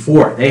the week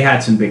before, they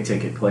had some big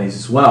ticket plays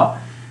as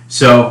well.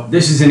 So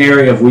this is an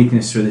area of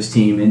weakness for this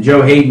team. And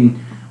Joe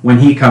Hayden, when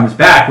he comes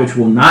back, which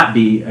will not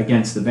be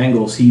against the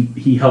Bengals,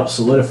 he helps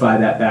solidify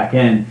that back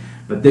end.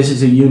 But this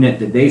is a unit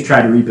that they've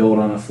tried to rebuild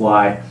on the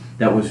fly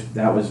that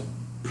was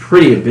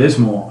pretty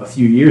abysmal a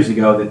few years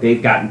ago, that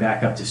they've gotten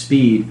back up to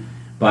speed.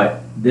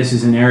 But this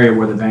is an area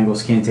where the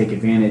Bengals can take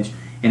advantage.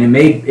 And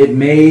it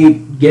may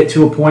get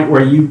to a point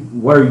where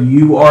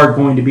you are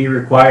going to be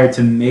required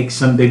to make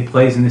some big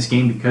plays in this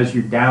game because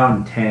you're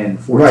down 10,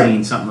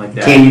 14, something like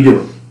that. Can you do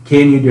it?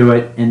 Can you do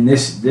it? And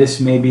this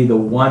may be the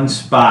one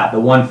spot, the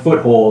one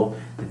foothold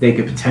that they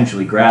could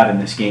potentially grab in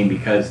this game,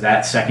 because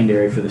that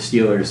secondary for the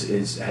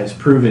Steelers has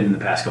proven in the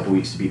past couple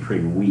weeks to be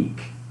pretty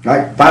weak. All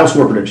right, final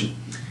score prediction.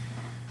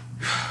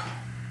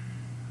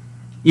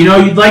 You know,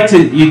 you'd like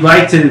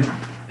to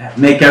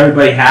make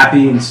everybody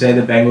happy and say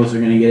the Bengals are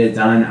going to get it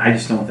done. I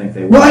just don't think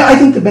they will. Well, I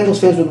think the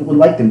Bengals fans would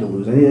like them to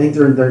lose. I think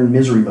they're in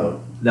misery mode.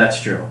 That's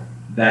true.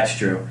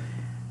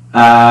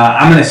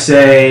 I'm going to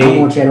say... I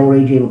want that old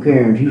A.J.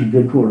 McCarron. He's a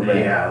good quarterback.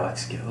 Yeah,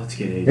 let's get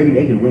A.J.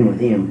 They could win with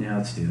him. Yeah,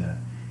 let's do that.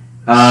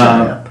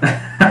 Shut up.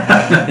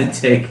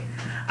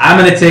 I'm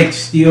going to take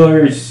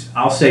Steelers,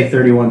 I'll say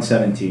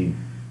 31-17.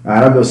 All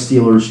right, I'll go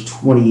Steelers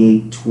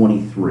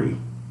 28-23.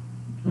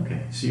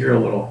 Okay, so you're a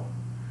little...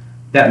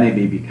 That may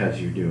be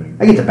because you're doing...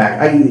 I get the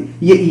back. You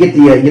get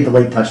the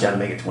late touchdown to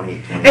make it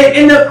 28-20.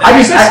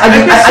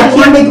 I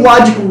can't make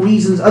logical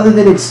reasons other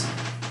than it's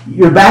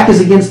your back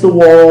is against the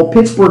wall.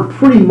 Pittsburgh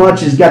pretty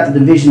much has got the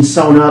division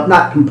sewn up,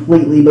 not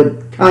completely,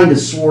 but kind of,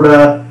 sort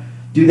of.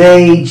 Do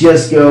they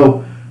just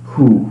go,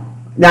 who?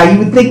 Now, you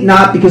would think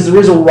not, because there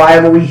is a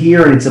rivalry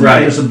here, and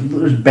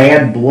there's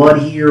bad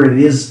blood here, and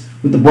it is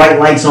with the bright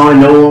lights on,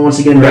 and no one wants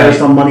to get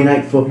embarrassed on Monday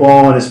Night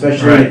Football, and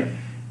especially... Right.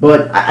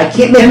 But I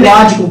can't make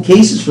logical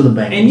cases for the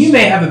Bengals. And you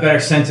may have a better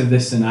sense of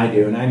this than I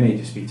do, and I may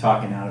just be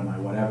talking out of my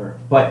whatever.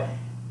 But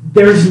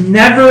there's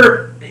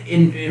never,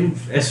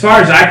 as far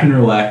as I can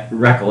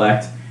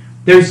recollect,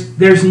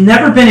 there's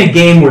never been a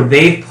game where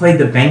they've played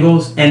the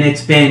Bengals and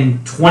it's been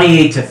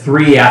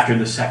 28-3 after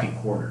the second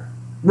quarter.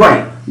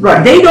 Right.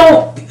 They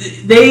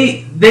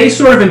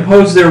sort of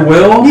impose their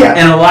will, yeah.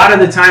 And a lot of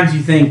the times you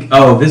think,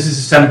 oh, this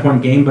is a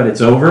 7-point game, but it's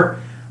over.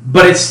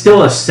 But it's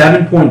still a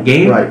 7-point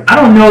game. Right. I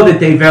don't know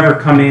that they've ever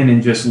come in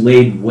and just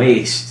laid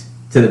waste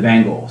to the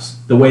Bengals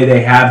the way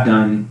they have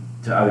done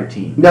to other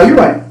teams. No, you're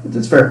right.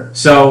 That's fair.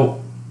 So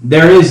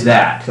there is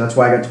that. So that's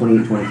why I got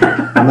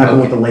 28-23. I'm not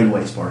going with the laid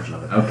waste portion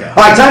of it. Okay. All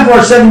right, time for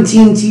our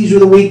 17 teaser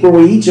of the week, where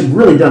we each have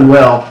really done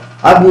well.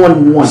 I've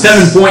won once.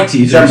 7-point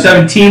teaser.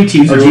 7-team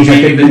teaser. I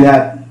could do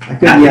that. I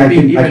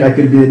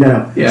could do it.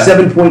 No. Yeah.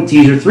 7-point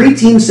teaser.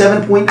 3-team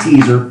 7-point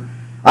teaser.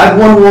 I've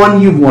won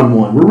one, you've won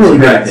one. We're really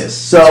good at this.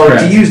 So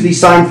to use the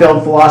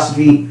Seinfeld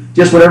philosophy,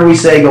 just whatever we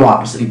say, go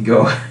opposite.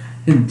 Go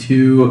and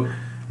do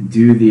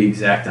the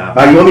exact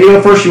opposite. You want me to go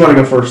first or you want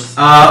to go first?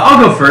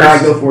 I'll go first. All right,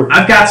 go for it.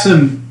 I've got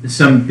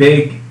some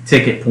big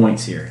ticket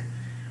points here.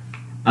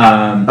 You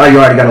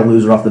already got a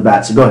loser off the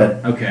bat, so go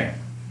ahead. Okay.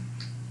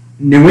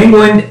 New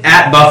England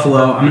at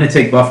Buffalo. I'm going to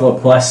take Buffalo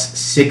plus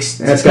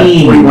 16. That's got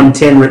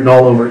 41-10 written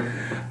all over it.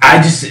 I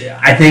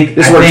think...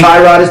 This is where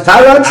Tyrod is.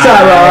 Tyrod's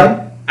Tyrod.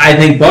 I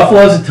think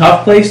Buffalo's a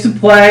tough place to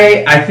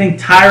play. I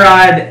think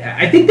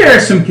there are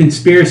some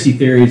conspiracy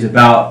theories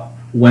about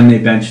when they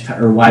benched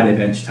or why they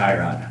benched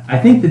Tyrod. I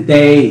think that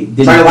they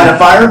didn't trying to light a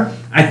fire.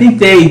 I think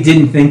they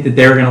didn't think that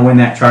they were going to win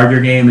that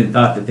Charger game and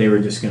thought that they were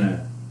just going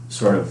to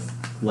sort of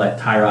let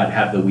Tyrod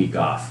have the week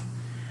off.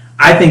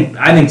 I think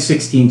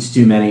 16's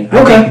too many.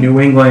 I think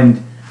New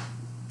England.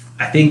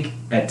 I think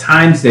at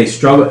times they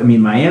struggle. I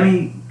mean,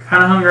 Miami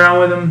kind of hung around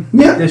with them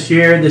this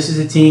year. This is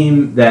a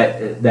team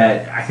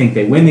that I think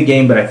they win the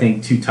game, but I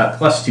think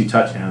plus 2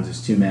 touchdowns is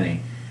too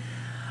many.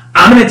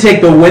 I'm going to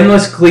take the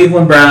winless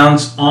Cleveland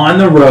Browns on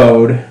the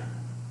road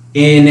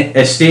in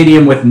a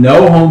stadium with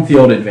no home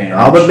field advantage.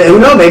 Oh, but who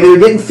knows? Maybe they're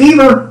getting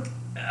fever. One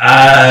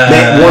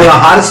of the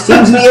hottest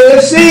teams in the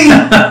AFC.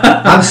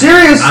 I'm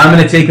serious. I'm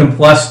going to take them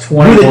plus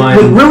 21.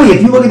 But really,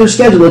 if you look at their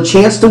schedule, a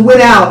chance to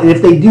win out, and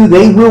if they do,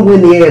 they will win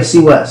the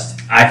AFC West.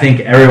 I think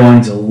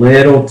everyone's a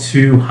little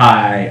too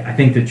high. I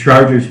think the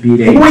Chargers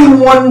beat 8.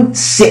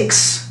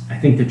 41-6. I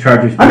think the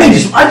Chargers beat I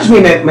just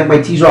made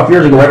my teaser off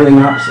years ago, everything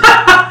opposite.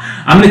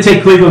 I'm going to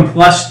take Cleveland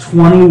plus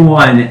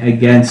 21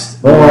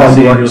 against the Los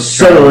Angeles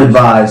so Chargers.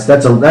 advised.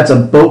 That's a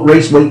boat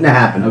race waiting to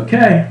happen.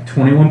 Okay,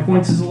 21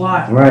 points is a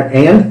lot. All right,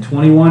 and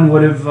 21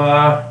 would have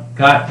got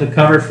got the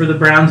cover for the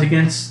Browns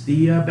against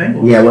the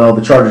Bengals. Yeah, well,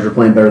 the Chargers are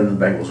playing better than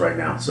the Bengals right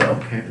now. So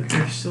okay, but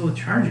they're still the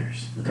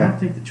Chargers. Okay. I don't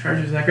think the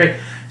Chargers are that great.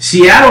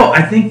 Seattle,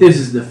 I think this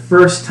is the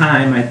first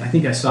time, I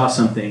think I saw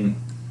something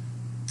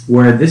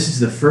where this is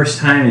the first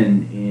time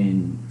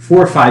in 4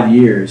 or 5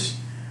 years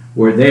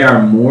where they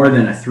are more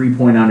than a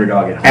 3-point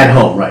underdog at home. At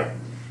home, right.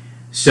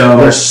 So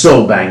they're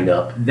so banged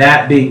up.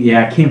 That being,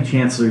 Kim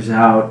Chancellor's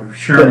out,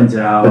 Sherman's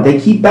out. But they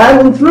keep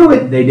battling through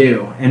it. They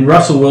do. And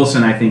Russell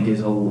Wilson, I think, is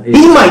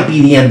he might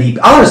be the MVP.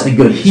 Honestly,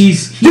 good.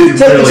 He's really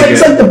good.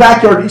 It's like the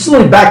backyard. It's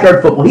literally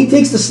backyard football. He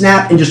takes the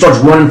snap and just starts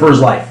running for his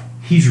life.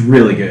 He's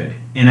really good.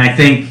 And I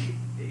think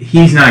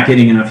he's not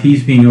getting enough.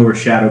 He's being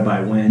overshadowed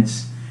by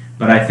Wentz.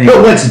 But I think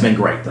Wentz has been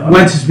great, though.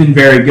 Wentz has been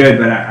very good,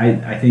 but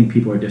I think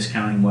people are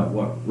discounting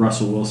what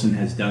Russell Wilson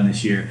has done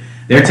this year.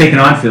 They're taking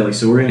on Philly,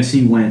 so we're going to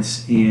see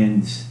Wentz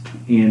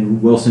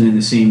and Wilson in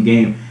the same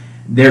game.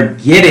 They're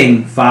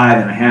getting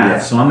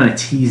 5.5, so I'm going to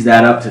tease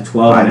that up to 12.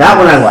 All right, that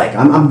one I like.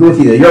 I'm with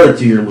you there. You're the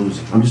two. You're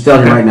losing. I'm just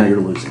telling you right now, you're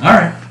losing. All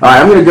right.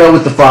 I'm going to go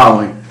with the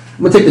following.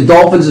 I'm going to take the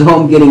Dolphins at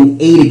home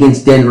getting 8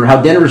 against Denver.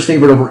 How Denver is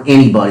favored over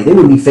anybody. They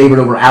wouldn't be favored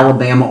over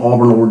Alabama,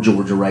 Auburn, or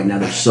Georgia right now.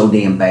 They're so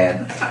damn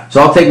bad.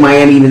 So I'll take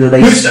Miami even though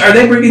they... Are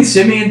they bringing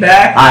Simeon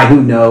back?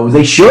 Who knows?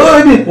 They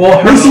should.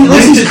 Well,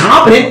 Lynch is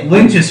competent.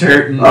 Lynch is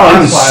hurt.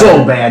 He's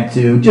so bad,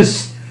 too.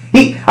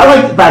 I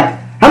like the fact...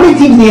 How many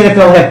teams in the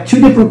NFL have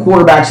 2 different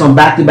quarterbacks on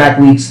back-to-back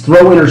weeks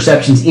throw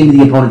interceptions into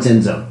the opponent's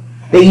end zone?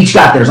 They each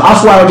got theirs.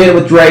 Osweiler did it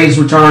with Dre's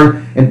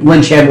return, and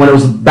Lynch had one. It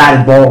was a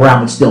batted ball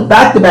around, but still,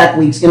 back-to-back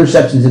weeks,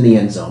 interceptions in the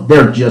end zone.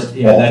 They're just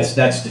awful. That's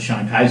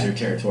Deshaun Kaiser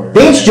territory.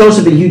 Vance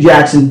Joseph and Hugh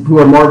Jackson, who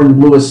are Marvin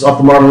Lewis off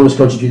the Marvin Lewis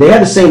coaching tree, they have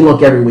the same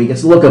look every week.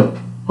 It's the look of,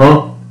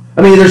 huh?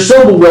 I mean, they're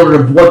so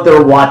bewildered of what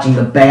they're watching,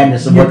 the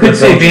badness of what they're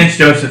coaching. You could say Vance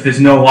Joseph is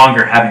no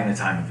longer having the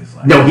time of his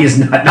life. No, he is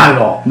not at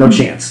all. No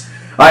chance.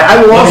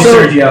 I will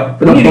also... Sergio.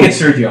 We need to get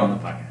Sergio on the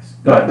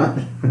podcast. Go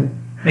ahead.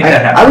 Make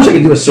that happen. I wish I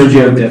could do a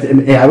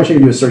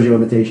Sergio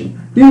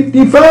imitation.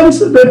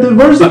 Defense,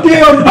 where's the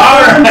deal? All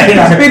right,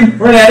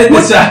 we're gonna edit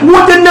this out.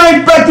 What the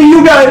night back to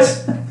you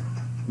guys?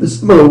 This is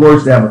some of the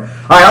worst ever.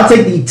 All right, I'll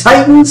take the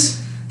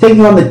Titans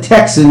taking on the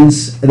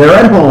Texans. They're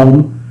at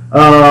home.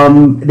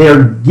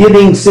 They're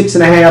giving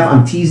 6.5.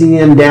 I'm teasing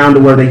them down to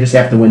where they just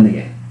have to win the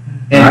game.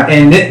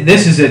 And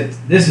this is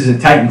a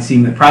Titans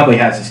team that probably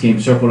has this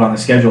game circled on the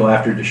schedule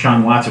after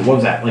Deshaun Watson. What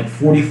was that, like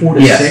 44-6?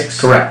 Yes,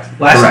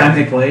 correct. Last time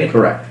they played?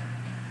 Correct.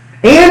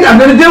 And I'm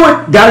going to do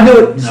it. Got to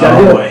do it.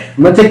 Oh, boy.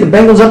 I'm going to take the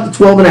Bengals up to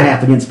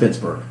 12.5 against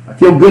Pittsburgh. I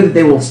feel good that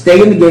they will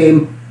stay in the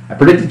game. I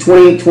predicted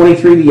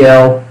 28-23 the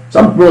L, so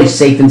I'm really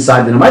safe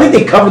inside the number. I think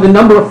they cover the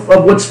number of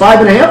what's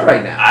 5.5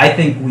 right now. I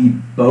think we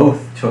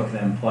both took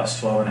them plus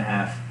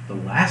 12.5 the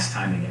last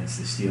time against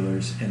the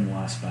Steelers and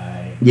lost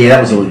by... Yeah,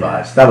 that was really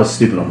biased. That was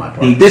stupid on my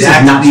part. This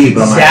is not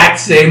stupid on my part. The exact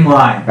same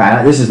line.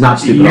 Right, this is not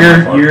stupid on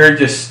my part. You're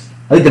just...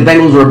 I think the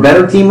Bengals are a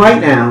better team right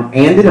now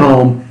and at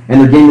home, and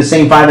they're getting the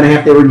same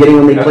 5.5 they were getting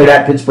when they played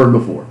at Pittsburgh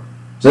before.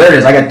 So there it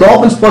is. I got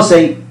Dolphins plus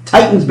 8,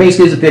 Titans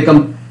basically as a pick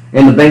 'em,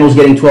 and the Bengals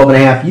getting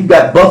 12.5. You've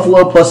got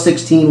Buffalo plus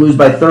 16, lose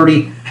by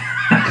 30.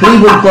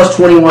 Cleveland plus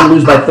 21,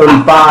 lose by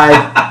 35.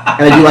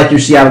 And I do like your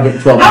Seattle getting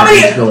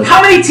 12.5.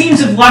 How many teams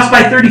have lost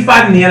by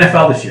 35 in the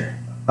NFL this year?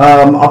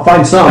 I'll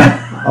find some.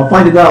 I'll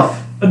find enough.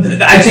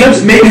 I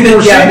think maybe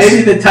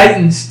the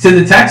Titans to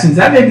the Texans.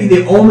 That may be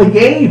the only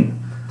game.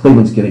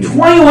 Cleveland's going to get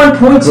 21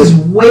 points is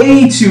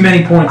way too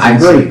many points. I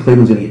agree.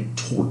 Cleveland's going to get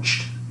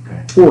torched.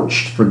 Okay.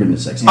 Torched, for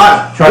goodness sakes.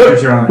 Yeah.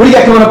 Chargers are on. What do you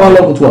got coming up on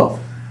Local 12?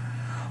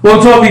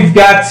 Local 12, we've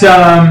got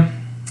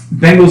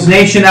Bengals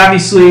Nation,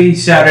 obviously,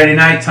 Saturday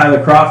night.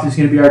 Tyler Croft is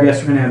going to be our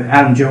guest. We're going to have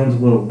Adam Jones a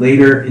little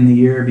later in the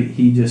year.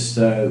 He just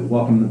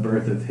welcomed the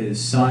birth of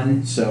his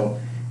son, so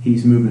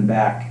he's moving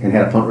back. And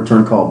had a punt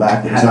return call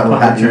back. Had a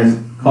punt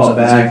return call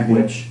back,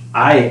 which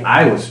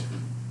I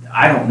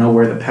don't know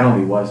where the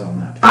penalty was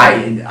on that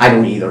play. I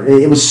don't either.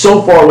 It was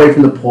so far away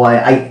from the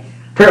play.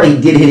 Apparently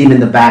he did hit him in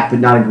the back, but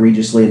not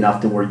egregiously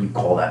enough to where you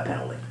call that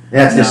penalty.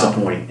 That's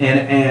disappointing.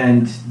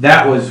 And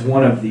that was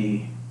one of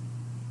the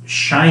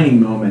shining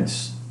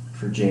moments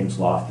for James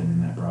Lofton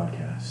in that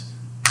broadcast.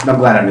 I'm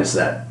glad I missed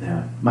that.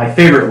 Yeah. My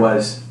favorite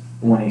was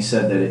when he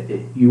said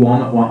that you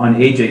on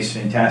AJ's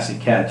fantastic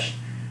catch,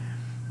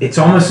 it's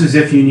almost as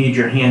if you need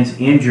your hands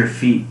and your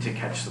feet to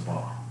catch the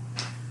ball.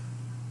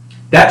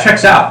 That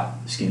checks out,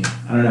 Skinny.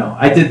 I don't know.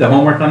 I did the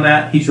homework on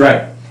that. He's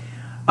right.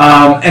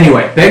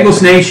 Anyway,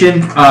 Bengals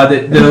Nation.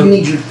 You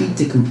need your feet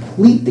to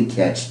complete the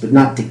catch, but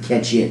not to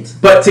catch it.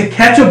 But to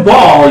catch a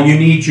ball, you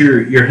need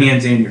your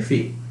hands and your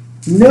feet.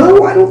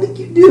 No, I don't think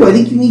you do. I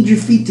think you need your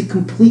feet to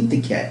complete the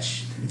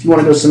catch. If you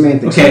want to go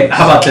semantics. Okay,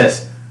 how about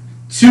this?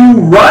 To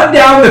run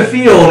down the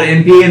field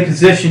and be in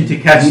position to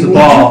catch the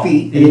ball,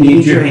 you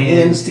need your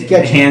hands to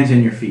catch hands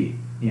and your feet.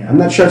 Yeah. I'm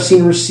not sure I've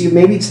seen a receiver.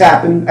 Maybe it's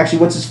happened. Actually,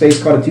 what's his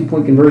face caught a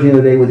 2-point conversion the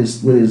other day with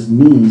his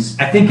knees.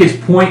 I think his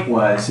point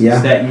was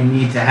is that you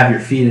need to have your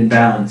feet in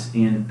balance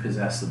and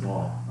possess the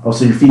ball. Oh,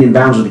 so your feet in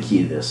bounds are the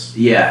key to this.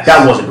 Yes.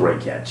 That was a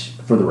great catch,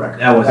 for the record.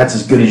 That's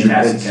as good as your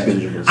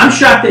catch. I'm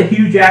shocked that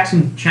Hugh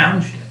Jackson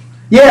challenged it.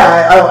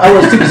 Yeah, I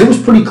was too, because it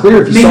was pretty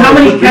clear. If you saw how the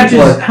many quick catches?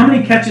 replay. How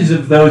many catches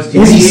of those do you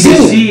Has he need to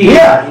seen? see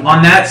Yeah.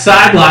 on that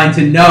sideline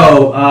to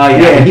know?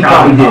 Yeah, he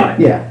probably caught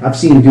did. it. Yeah, I've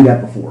seen him do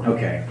that before.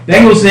 Okay.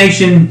 Bengals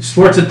Nation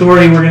Sports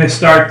Authority. We're going to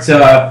start.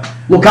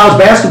 Well, college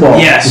basketball.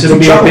 Yes, it'll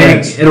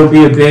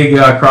be a big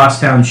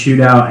crosstown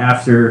shootout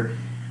after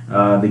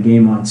the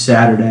game on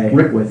Saturday.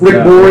 Rick with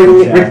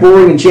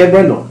Boring and Chad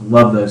Brendel.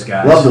 Love those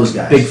guys. Love those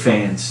guys. Big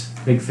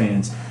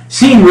fans.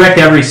 Seeing Rick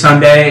every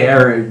Sunday,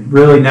 or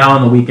really now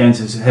on the weekends,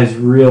 has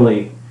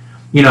really,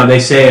 they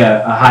say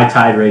a high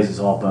tide raises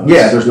all boats.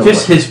 Yeah, there's no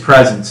just question. his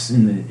presence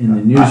in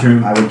the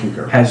newsroom. I would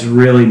concur. Has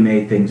really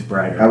made things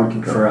brighter. I would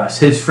concur. For us.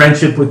 His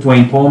friendship with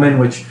Dwayne Pullman,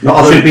 which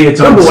No, should be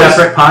its own boys.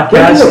 separate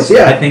podcast, Boys,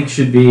 yeah. I think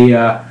should be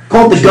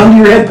Call it the Gun to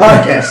Your Head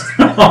podcast.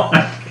 oh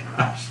my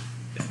gosh.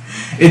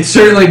 It's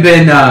certainly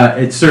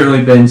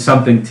been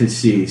something to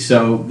see.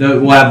 So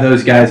we'll have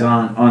those guys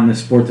on the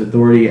Sports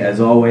Authority as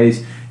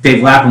always.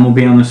 Dave Lapham will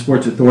be on the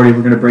Sports Authority. We're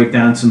going to break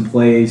down some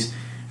plays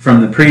from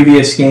the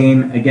previous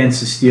game against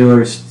the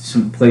Steelers,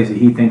 some plays that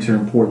he thinks are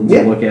important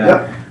to look at.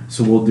 Yep.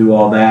 So we'll do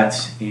all that.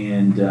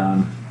 And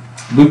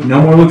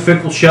no more Luke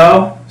Fickle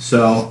show.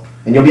 So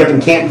And you'll be up in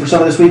Canton for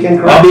some of this weekend,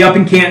 correct? I'll be up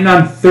in Canton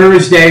on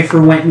Thursday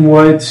for Winton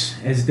Woods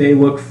as they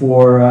look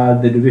for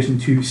the Division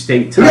II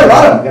state title. We got a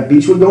lot of them. We got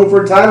Beechwood going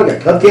for a title. We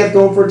got Cubcats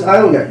going for a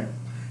title. We got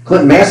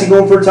Clinton Massey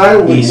going for a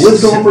title.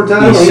 Woods going for a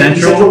title. East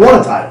Central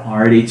won a title.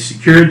 Already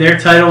secured their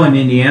title in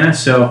Indiana,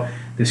 so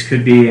this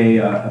could be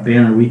a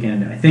banner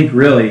weekend. I think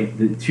really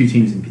the two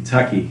teams in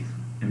Kentucky,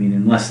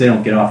 unless they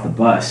don't get off the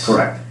bus,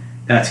 Correct.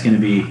 That's going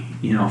to be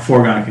a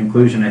foregone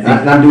conclusion. I think.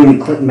 And I'm doing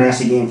the Clinton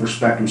Massey game for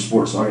Spectrum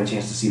Sports, so I got a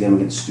chance to see them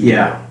against Stu.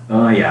 Yeah.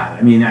 Oh yeah.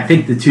 I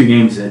think the two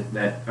games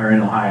that are in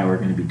Ohio are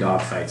going to be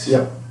dogfights.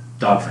 Yep.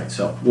 Dogfights.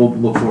 So we'll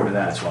look forward to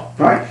that as well.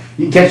 All right.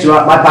 You can catch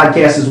my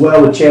podcast as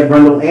well with Chad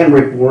Brendel and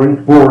Rick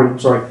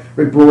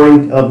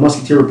Boring of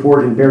Musketeer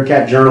Report and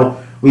Bearcat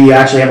Journal. We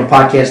actually have a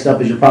podcast up,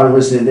 as you're probably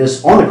listening to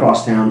this, on the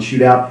Crosstown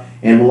Shootout,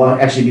 and we'll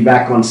actually be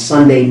back on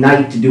Sunday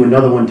night to do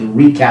another one to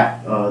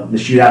recap the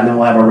shootout, and then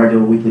we'll have our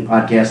regular weekly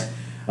podcast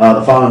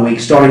the following week.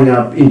 Starting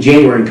in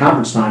January in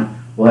conference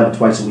time, we'll have a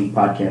twice-a-week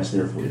podcast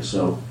there for you.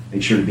 So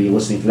make sure to be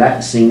listening for that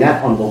and seeing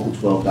that on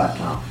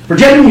local12.com. For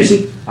Jed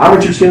Music, I'm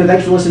Richard Skinner.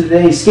 Thanks for listening to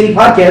today's Skinny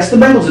Podcast, the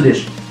Bengals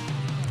edition.